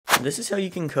This is how you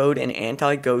can code an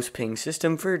anti-ghost ping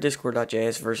system for your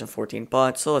Discord.js version 14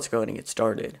 bot, so let's go ahead and get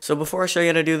started. So before I show you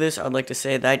how to do this, I'd like to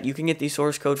say that you can get the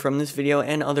source code from this video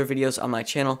and other videos on my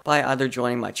channel by either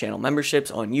joining my channel memberships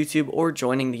on YouTube or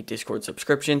joining the Discord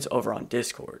subscriptions over on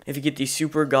Discord. If you get the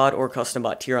Super God or Custom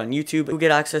Bot tier on YouTube, you'll get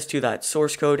access to that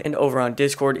source code, and over on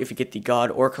Discord, if you get the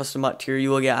God or Custom Bot tier, you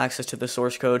will get access to the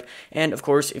source code, and of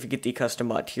course, if you get the Custom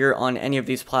Bot tier on any of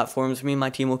these platforms, me and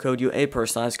my team will code you a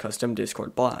personalized custom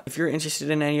Discord bot. If you're interested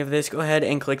in any of this, go ahead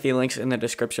and click the links in the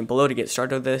description below to get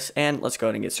started with this, and let's go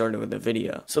ahead and get started with the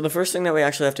video. So the first thing that we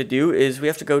actually have to do is we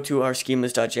have to go to our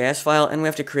schemas.js file, and we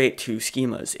have to create two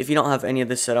schemas. If you don't have any of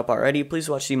this set up already, please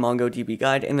watch the MongoDB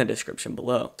guide in the description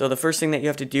below. So the first thing that you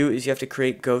have to do is you have to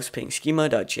create ghost ping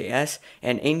schema.js,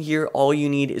 and in here all you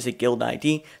need is a guild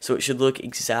ID, so it should look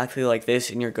exactly like this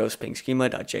in your ghost ping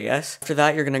schema.js. After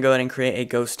that, you're going to go ahead and create a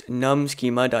ghost num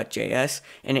schema.js,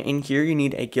 and in here you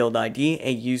need a guild ID,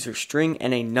 a user string,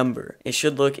 and a number. It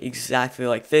should look exactly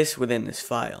like this within this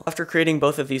file. After creating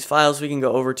both of these files, we can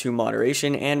go over to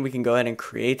moderation, and we can go ahead and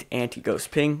create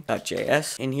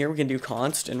anti-ghostping.js. In here we can do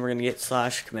const, and we're going to get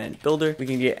 /command builder. We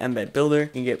can get embed builder. We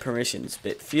can get permissions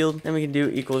bit field. Then we can do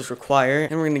equals require,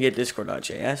 and we're going to get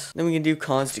discord.js. Then we can do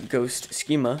const ghost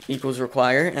schema equals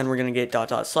require, and we're going to get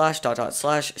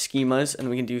 /schemas, and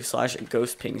we can do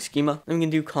 /ghost ping schema. Then we can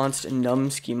do const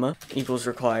num schema equals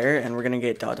require, and we're going to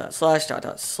get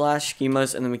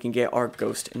 /schemas, and then we can get our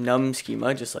ghost num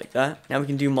schema just like that. Now we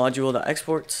can do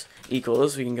module.exports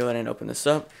equals, we can go ahead and open this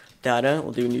up. Data,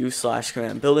 we'll do new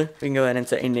 /command builder. We can go ahead and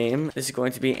set a name. This is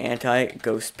going to be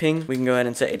anti-ghost ping. We can go ahead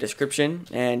and set a description,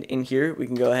 and in here we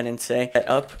can go ahead and say set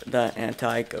up the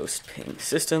anti-ghost ping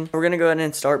system. We're going to go ahead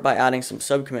and start by adding some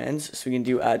subcommands. So we can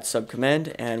do add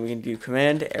subcommand, and we can do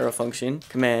command arrow function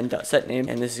command.setName,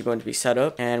 and this is going to be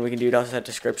setup, and we can do .set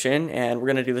description, and we're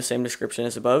going to do the same description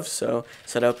as above. So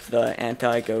set up the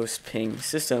anti-ghost ping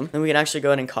system. Then we can actually go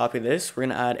ahead and copy this. We're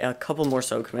going to add a couple more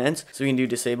subcommands. So we can do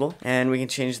disable, and we can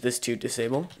change this to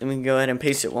disable. Then we can go ahead and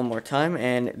paste it one more time,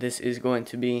 and this is going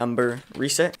to be number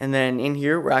reset. And then in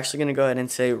here we're actually going to go ahead and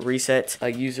say reset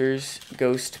a user's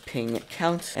ghost ping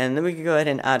count, and then we can go ahead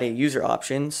and add a user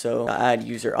option. So add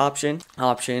user option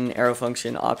arrow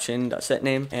function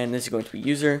option.setName, and this is going to be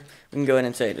user. We can go ahead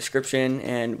and say a description,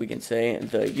 and we can say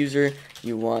the user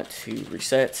you want to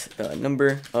reset the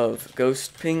number of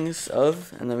ghost pings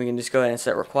of, and then we can just go ahead and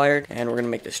set required, and we're going to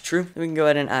make this true. Then we can go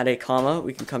ahead and add a comma.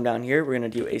 We can come down here, we're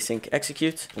going to do async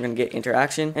execute, we're going to get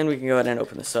interaction, and we can go ahead and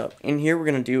open this up. In here we're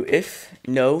going to do if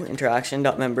no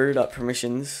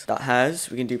interaction.member.permissions.has,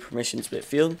 we can do permissions bit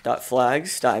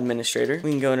field.flags.administrator.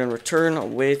 We can go ahead and return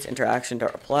await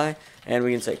interaction.reply, and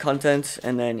we can say content,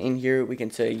 and then in here we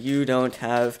can say you don't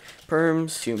have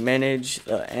perms to manage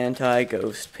the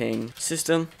anti-ghost ping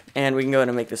system, and we can go ahead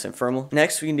and make this informal.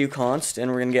 Next we can do const,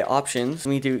 and we're going to get options.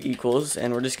 We do equals,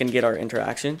 and we're just going to get our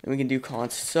interaction. And we can do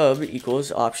const sub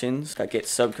equals options that get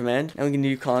subcommand, and we can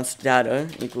do const data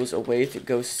equals await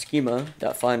ghost schema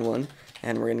that find one,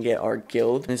 and we're going to get our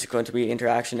guild. This is going to be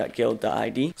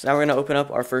interaction.guild.id. So now we're going to open up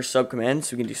our first subcommand.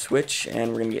 So we can do switch,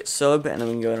 and we're going to get sub, and then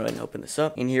we can go ahead and open this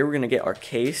up. In here we're going to get our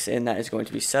case, and that is going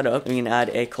to be set up. We can add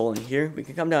a colon here. We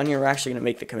can come down here. We're actually going to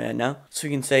make the command now. So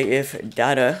we can say if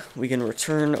data, we can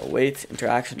return await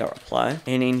interaction.reply,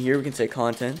 and in here we can say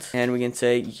content, and we can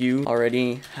say you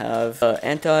already have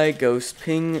anti-ghost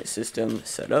ping system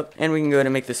set up, and we can go ahead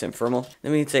and make this informal.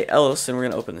 Then we can say else, and we're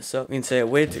going to open this up. We can say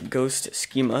await ghost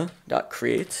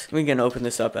schema.create. We can open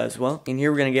this up as well. In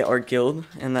here we're going to get our guild,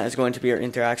 and that is going to be our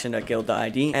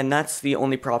interaction.guild.id, and that's the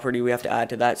only property we have to add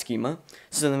to that schema.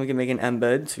 So then we can make an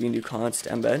embed. So we can do const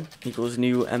embed equals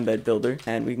new embed builder,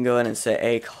 and we can go ahead and set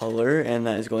a color, and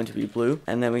that is going to be blue.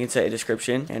 And then we can set a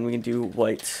description, and we can do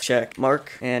white check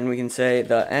mark, and we can say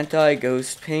the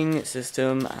anti-ghost ping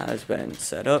system has been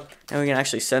set up, and we can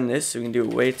actually send this. So we can do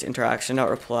await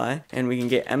interaction.reply, and we can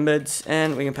get embeds,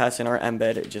 and we can pass in our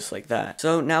embed just like that.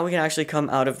 So now we can actually come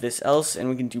out of this else, and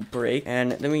we can do break,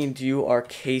 and then we can do our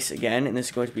case again, and this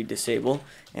is going to be disable,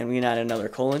 and we can add another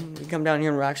colon. We can come down here,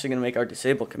 and we're actually going to make our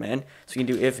disable command. So we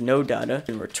can do if no data,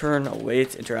 and return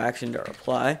await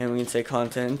interaction.reply, and we can say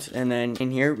content, and then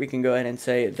in here we can go ahead and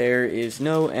say there is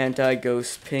no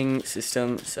anti-ghost ping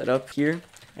system set up here,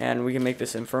 and we can make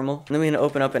this informal. And then we can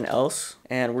open up an else,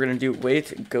 and we're going to do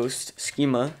wait ghost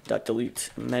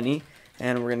schema.delete many,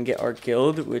 and we're going to get our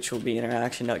guild, which will be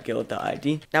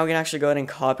interaction.guild.id. Now we can actually go ahead and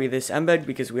copy this embed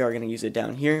because we are going to use it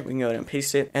down here. We can go ahead and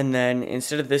paste it, and then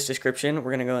instead of this description,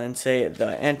 we're going to go ahead and say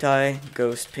the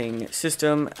anti-ghost ping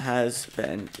system has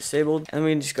been disabled, and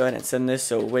we can just go ahead and send this.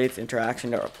 So wait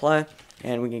interaction.reply,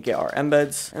 and we can get our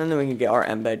embeds, and then we can get our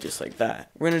embed just like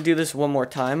that. We're going to do this one more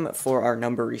time for our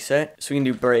number reset. So we can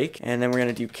do break, and then we're going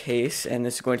to do case, and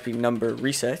this is going to be number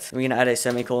reset. We're going to add a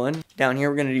semicolon. Down here,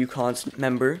 we're going to do const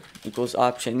member equals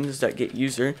options.get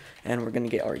user, and we're going to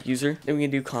get our user. Then we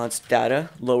can do const data,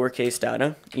 lowercase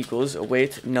data, equals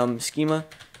await num schema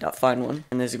dot find one,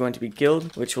 and this is going to be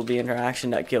guild, which will be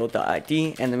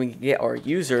interaction.guild.id, and then we can get our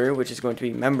user, which is going to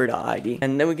be member.id,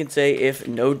 and then we can say if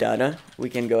no data, we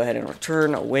can go ahead and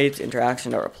return await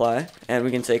interaction.reply, and we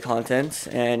can say content,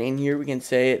 and in here we can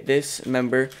say this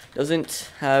member doesn't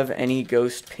have any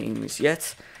ghost pings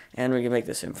yet, and we can make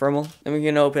this informal. Then we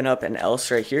can open up an else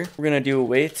right here. We're going to do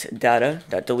await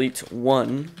data.delete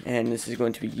one, and this is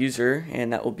going to be user,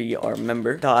 and that will be our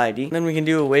member.id. Then we can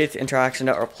do await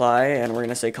interaction.reply, and we're going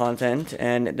to say content,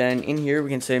 and then in here we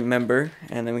can say member,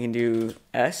 and then we can do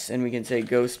s, and we can say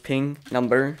ghost ping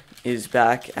number is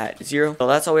back at 0. So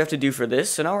that's all we have to do for this.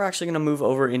 So now we're actually going to move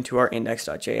over into our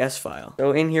index.js file.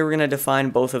 So in here we're going to define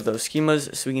both of those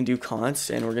schemas. So we can do const,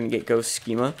 and we're going to get ghost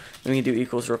schema. Then we can do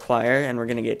equals require, and we're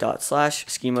going to get dot slash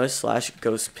schema slash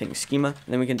ghost ping schema. And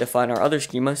then we can define our other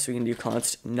schema. So we can do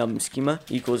const num schema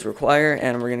equals require,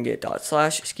 and we're going to get dot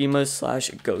slash schema slash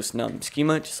ghost num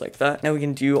schema, just like that. Now we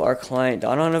can do our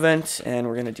client.on event, and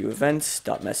we're going to do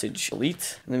events.message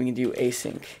delete. And then we can do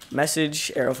async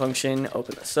message arrow function,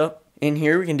 open this up. In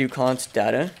here we can do const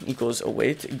data equals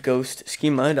await ghost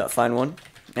schema.find one,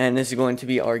 and this is going to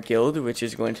be our guild, which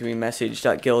is going to be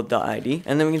message.guild.id,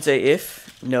 and then we can say if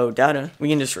no data, we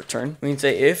can just return. We can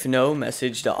say if no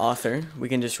message.author, we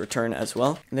can just return as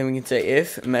well. And then we can say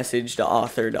if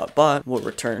message.author.bot will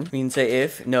return. We can say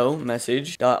if no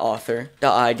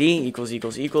message.author.id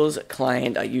equals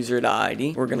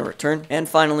client.user.id, we're going to return. And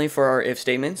finally, for our if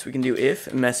statements, we can do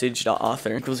if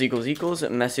message.author equals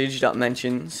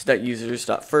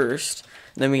message.mentions.users.first.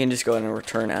 Then we can just go ahead and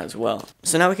return as well.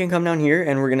 So now we can come down here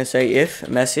and we're going to say if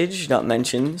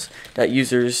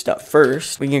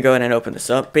message.mentions.users.first. We can go ahead and open this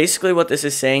up. Basically what this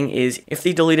is saying is if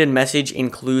the deleted message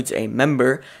includes a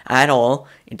member at all,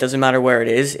 it doesn't matter where it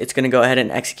is, it's going to go ahead and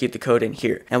execute the code in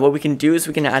here. And what we can do is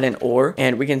we can add an or,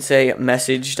 and we can say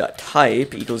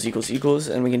message.type equals,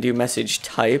 and we can do message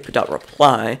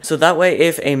type.reply. So that way,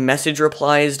 if a message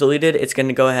reply is deleted, it's going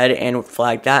to go ahead and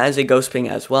flag that as a ghost ping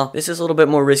as well. This is a little bit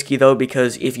more risky though,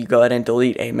 because if you go ahead and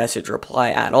delete a message reply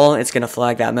at all, it's going to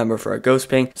flag that member for a ghost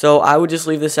ping. So I would just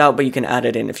leave this out, but you can add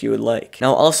it in if you would like.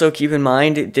 Now also keep in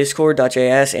mind,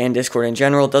 discord.js and Discord in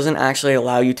general doesn't actually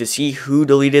allow you to see who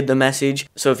deleted the message.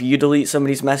 So if you delete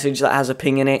somebody's message that has a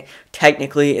ping in it,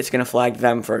 technically it's going to flag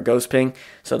them for a ghost ping.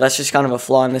 So that's just kind of a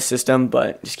flaw in the system,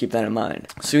 but just keep that in mind.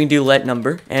 So we can do let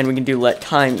number, and we can do let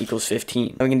time equals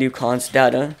 15. And we can do const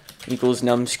data equals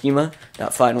num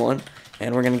schema.find one.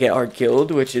 And we're going to get our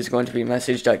guild, which is going to be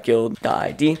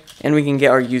message.guild.id. And we can get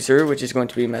our user, which is going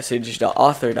to be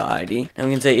message.author.id. And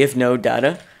we can say if no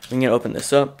data. We can open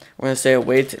this up. We're going to say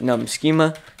await num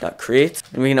schema.create,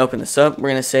 and we can open this up. We're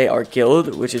going to say our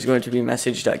guild, which is going to be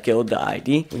message.guild.id.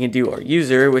 We can do our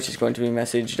user, which is going to be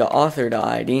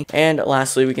message.author.id. And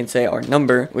lastly, we can say our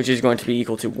number, which is going to be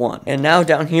equal to 1. And now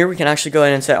down here, we can actually go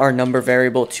ahead and set our number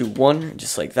variable to 1,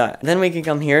 just like that. And then we can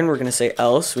come here and we're going to say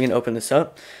else. We can open this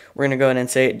up. We're going to go ahead and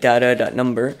say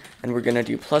data.number, and we're going to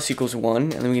do plus equals 1,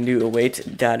 and then we can do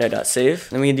await data.save.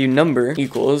 Then we can do number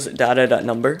equals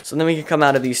data.number. So then we can come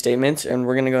out of these statements, and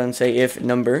we're going to go ahead and say if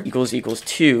number equals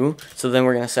 2. So then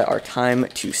we're going to set our time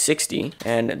to 60,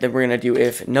 and then we're going to do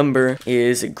if number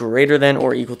is greater than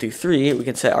or equal to 3, we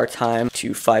can set our time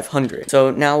to 500.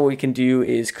 So now what we can do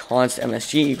is const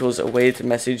msg equals await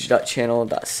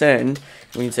message.channel.send.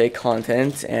 We can say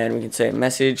content, and we can say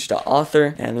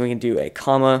message.author, and then we can do a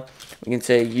comma. We can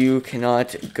say you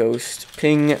cannot ghost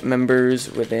ping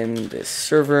members within this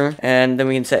server, and then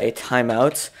we can set a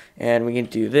timeout, and we can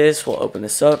do this. We'll open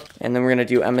this up, and then we're going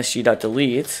to do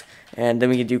msg.delete. And then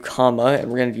we can do comma, and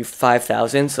we're going to do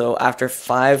 5,000. So after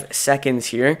 5 seconds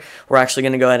here, we're actually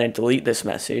going to go ahead and delete this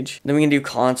message. Then we can do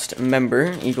const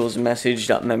member equals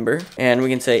message.member. And we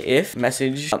can say if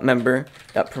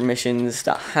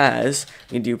message.member.permissions.has,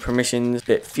 we can do permissions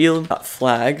bit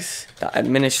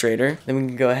field.flags.administrator. Then we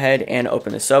can go ahead and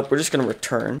open this up. We're just going to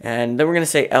return. And then we're going to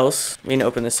say else. We can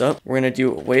open this up. We're going to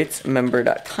do await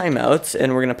member.timeout,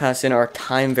 and we're going to pass in our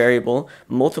time variable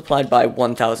multiplied by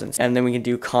 1,000. And then we can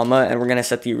do comma, and we're going to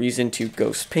set the reason to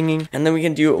ghost pinging. And then we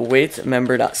can do await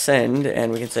member.send,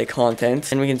 and we can say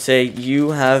content, and we can say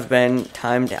you have been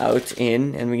timed out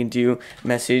in, and we can do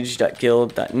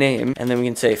message.guild.name, and then we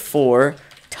can say for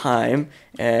time,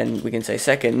 and we can say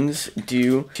seconds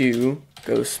due to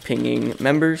ghost pinging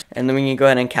members, and then we can go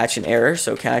ahead and catch an error.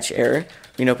 So catch error.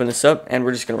 We can open this up and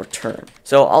we're just going to return.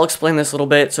 So I'll explain this a little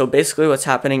bit. So basically what's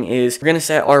happening is we're going to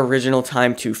set our original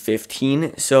time to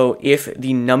 15. So if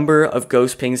the number of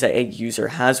ghost pings that a user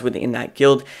has within that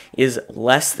guild is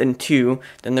less than 2,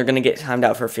 then they're going to get timed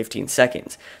out for 15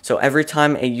 seconds. So every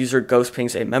time a user ghost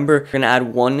pings a member, we're going to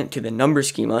add 1 to the number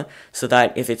schema, so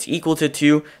that if it's equal to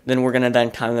 2, then we're going to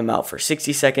then time them out for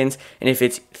 60 seconds. And if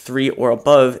it's 3 or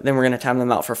above, then we're going to time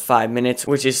them out for 5 minutes,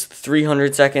 which is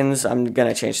 300 seconds. I'm going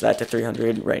to change that to 300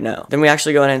 right now. Then we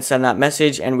actually go ahead and send that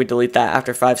message, and we delete that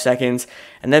after 5 seconds.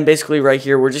 And then basically right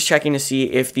here, we're just checking to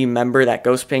see if the member that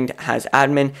ghost pinged has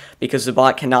admin, because the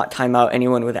bot cannot time out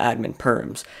anyone with admin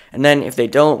perms. And then if they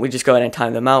don't, we just go ahead and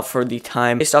time them out for the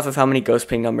time based off of how many ghost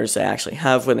ping numbers they actually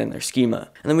have within their schema.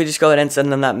 And then we just go ahead and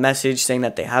send them that message saying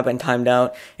that they have been timed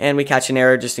out, and we catch an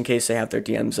error just in case they have their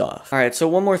DMs off. Alright, so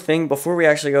one more thing before we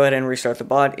actually go ahead and restart the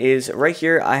bot is right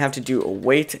here, I have to do a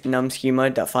wait num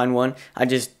schema.find one. I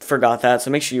just forgot that,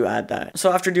 so make sure you add that.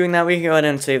 So after doing that, we can go ahead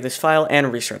and save this file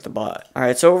and restart the bot.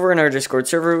 Alright, so over in our Discord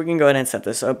server, we can go ahead and set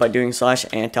this up by doing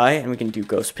 /anti, and we can do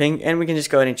ghost ping, and we can just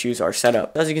go ahead and choose our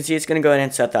setup. As you can see, it's going to go ahead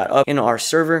and set that up in our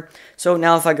server. So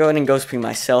now if I go ahead and ghost ping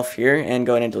myself here and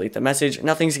go ahead and delete the message,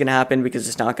 nothing's going to happen because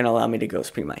it's not going to allow me to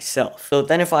ghost ping myself. So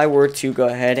then if I were to go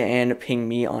ahead and ping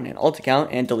me on an alt account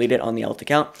and delete it on the alt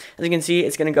account, as you can see,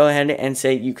 it's going to go ahead and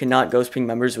say you cannot ghost ping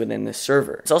members within this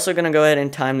server. It's also going to go ahead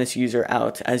and time this user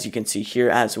out, as you can see here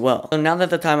as well. So now that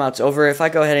the timeout's over, if I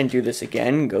go ahead and do this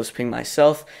again, ghost ping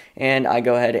myself, and I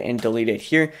go ahead and delete it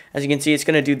here, as you can see, it's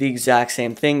going to do the exact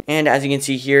same thing. And as you can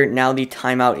see here, now the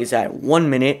timeout is at 1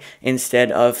 minute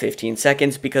instead of 15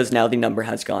 seconds because now the number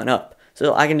has gone up.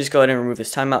 So I can just go ahead and remove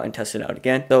this timeout and test it out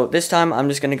again. So this time I'm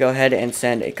just going to go ahead and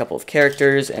send a couple of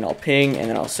characters, and I'll ping, and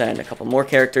then I'll send a couple more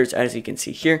characters, as you can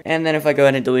see here. And then if I go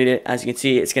ahead and delete it, as you can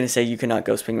see, it's going to say you cannot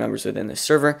ghost ping members within this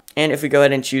server. And if we go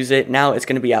ahead and choose it, now it's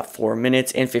going to be at 4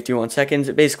 minutes and 51 seconds,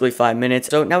 basically 5 minutes.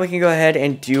 So now we can go ahead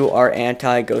and do our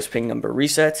anti-ghost ping number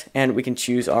reset, and we can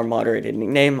choose our moderated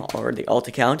nickname or the alt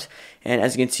account. And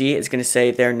as you can see, it's going to say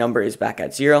their number is back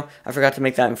at 0. I forgot to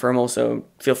make that informal, so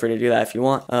feel free to do that if you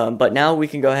want. But now we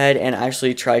can go ahead and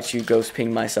actually try to ghost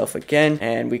ping myself again,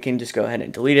 and we can just go ahead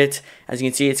and delete it. As you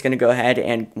can see, it's going to go ahead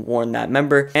and warn that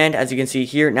member. And as you can see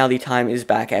here, now the time is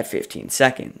back at 15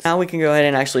 seconds. Now we can go ahead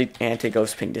and actually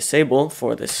anti-ghost ping disable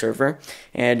for this server.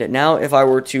 And now if I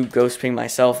were to ghost ping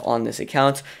myself on this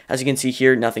account, as you can see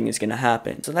here, nothing is going to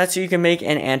happen. So that's how you can make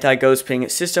an anti-ghost ping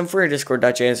system for your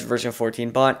Discord.js version 14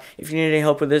 bot. If you need any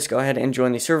help with this, go ahead and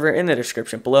join the server in the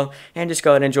description below, and just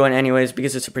go ahead and join anyways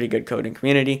because it's a pretty good coding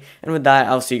community. And with that,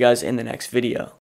 I'll see you guys in the next video.